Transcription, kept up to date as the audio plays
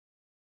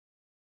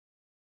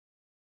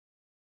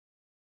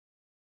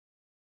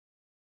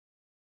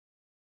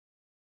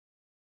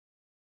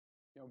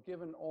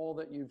given all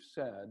that you've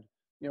said,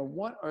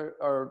 what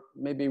are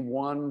maybe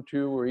one,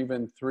 two, or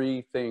even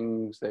three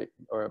things that,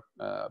 or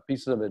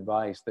pieces of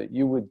advice that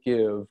you would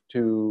give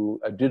to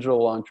a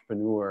digital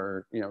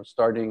entrepreneur,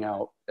 starting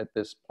out at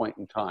this point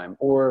in time,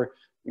 or,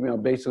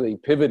 basically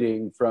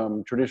pivoting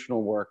from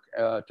traditional work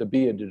to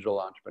be a digital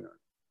entrepreneur?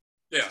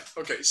 Yeah.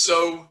 Okay.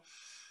 So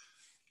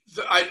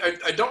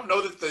I don't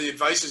know that the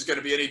advice is going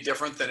to be any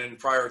different than in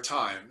prior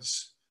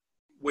times,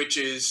 which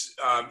is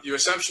you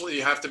essentially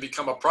have to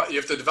you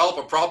have to develop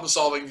a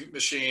problem-solving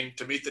machine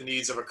to meet the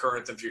needs of a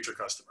current and future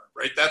customer,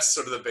 right? That's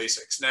sort of the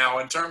basics. Now,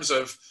 in terms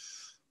of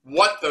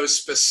what those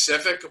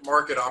specific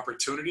market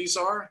opportunities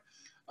are,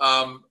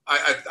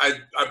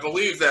 I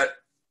believe that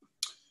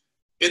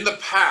in the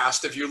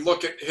past, if you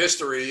look at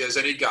history as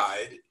any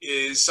guide,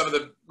 is some of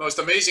the most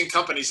amazing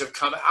companies have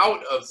come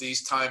out of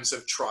these times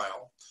of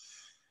trial.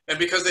 And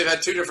because they've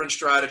had two different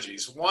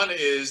strategies. One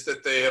is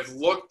that they have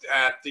looked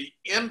at the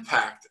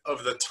impact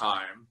of the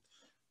time,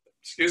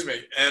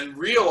 and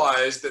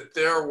realized that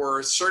there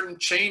were certain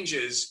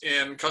changes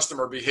in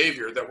customer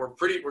behavior that were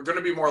going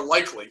to be more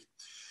likely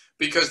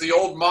because the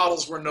old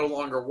models were no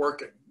longer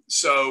working.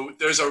 So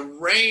there's a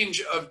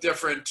range of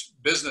different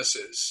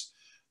businesses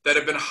that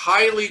have been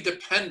highly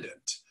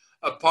dependent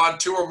upon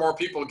two or more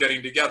people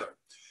getting together.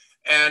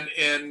 And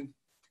in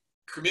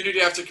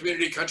community after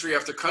community, country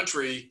after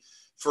country,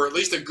 for at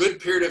least a good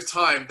period of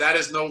time, that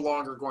is no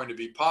longer going to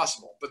be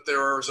possible. But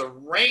there's a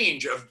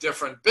range of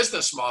different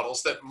business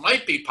models that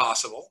might be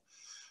possible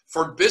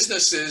for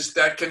businesses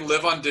that can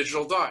live on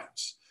digital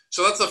dimes.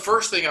 So that's the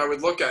first thing I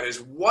would look at,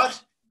 is what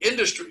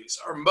industries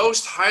are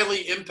most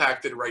highly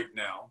impacted right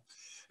now,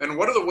 and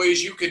what are the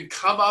ways you can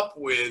come up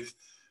with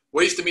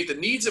ways to meet the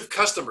needs of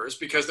customers,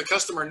 because the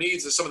customer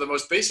needs, some of the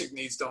most basic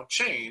needs, don't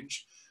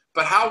change.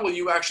 But how will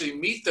you actually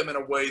meet them in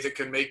a way that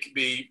can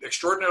be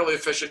extraordinarily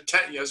efficient?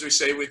 As we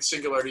say with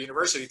Singularity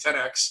University,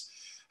 10x.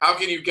 How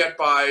can you get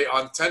by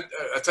on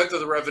a tenth of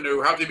the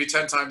revenue? How can you be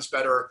 10 times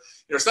better?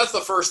 So that's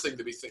the first thing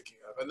to be thinking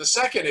of. And the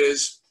second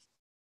is,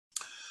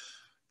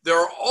 there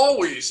are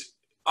always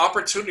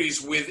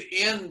opportunities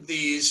within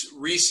these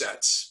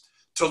resets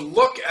to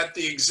look at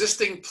the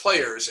existing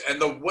players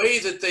and the way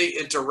that they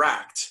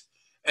interact,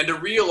 and to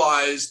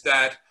realize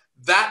that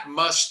that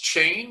must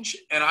change,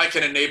 and I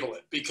can enable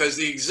it, because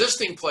the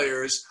existing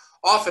players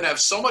often have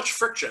so much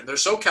friction. They're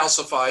so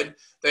calcified.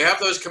 They have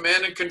those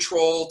command and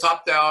control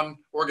top-down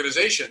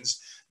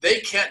organizations. They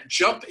can't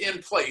jump in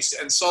place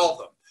and solve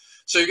them.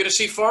 So you're going to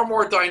see far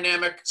more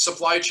dynamic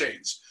supply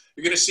chains.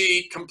 You're going to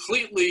see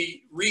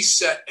completely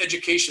reset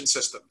education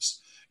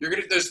systems.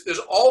 There's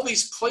all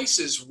these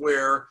places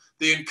where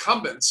the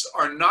incumbents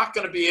are not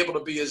going to be able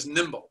to be as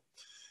nimble.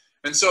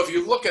 And so if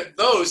you look at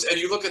those and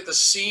you look at the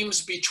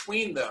seams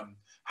between them,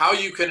 how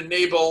you can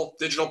enable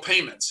digital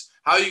payments,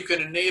 how you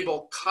can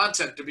enable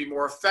content to be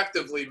more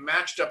effectively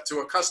matched up to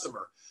a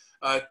customer,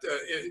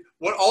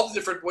 what all the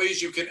different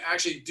ways you can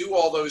actually do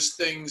all those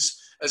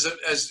things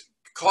as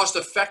cost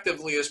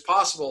effectively as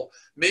possible,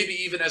 maybe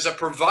even as a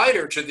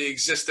provider to the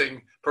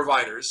existing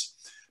providers,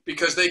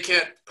 because they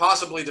can't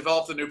possibly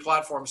develop the new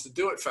platforms to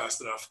do it fast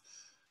enough.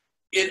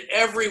 In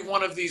every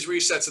one of these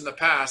resets in the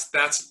past,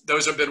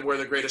 those have been where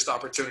the greatest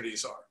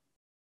opportunities are.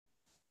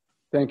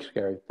 Thanks,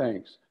 Gary.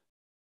 Thanks.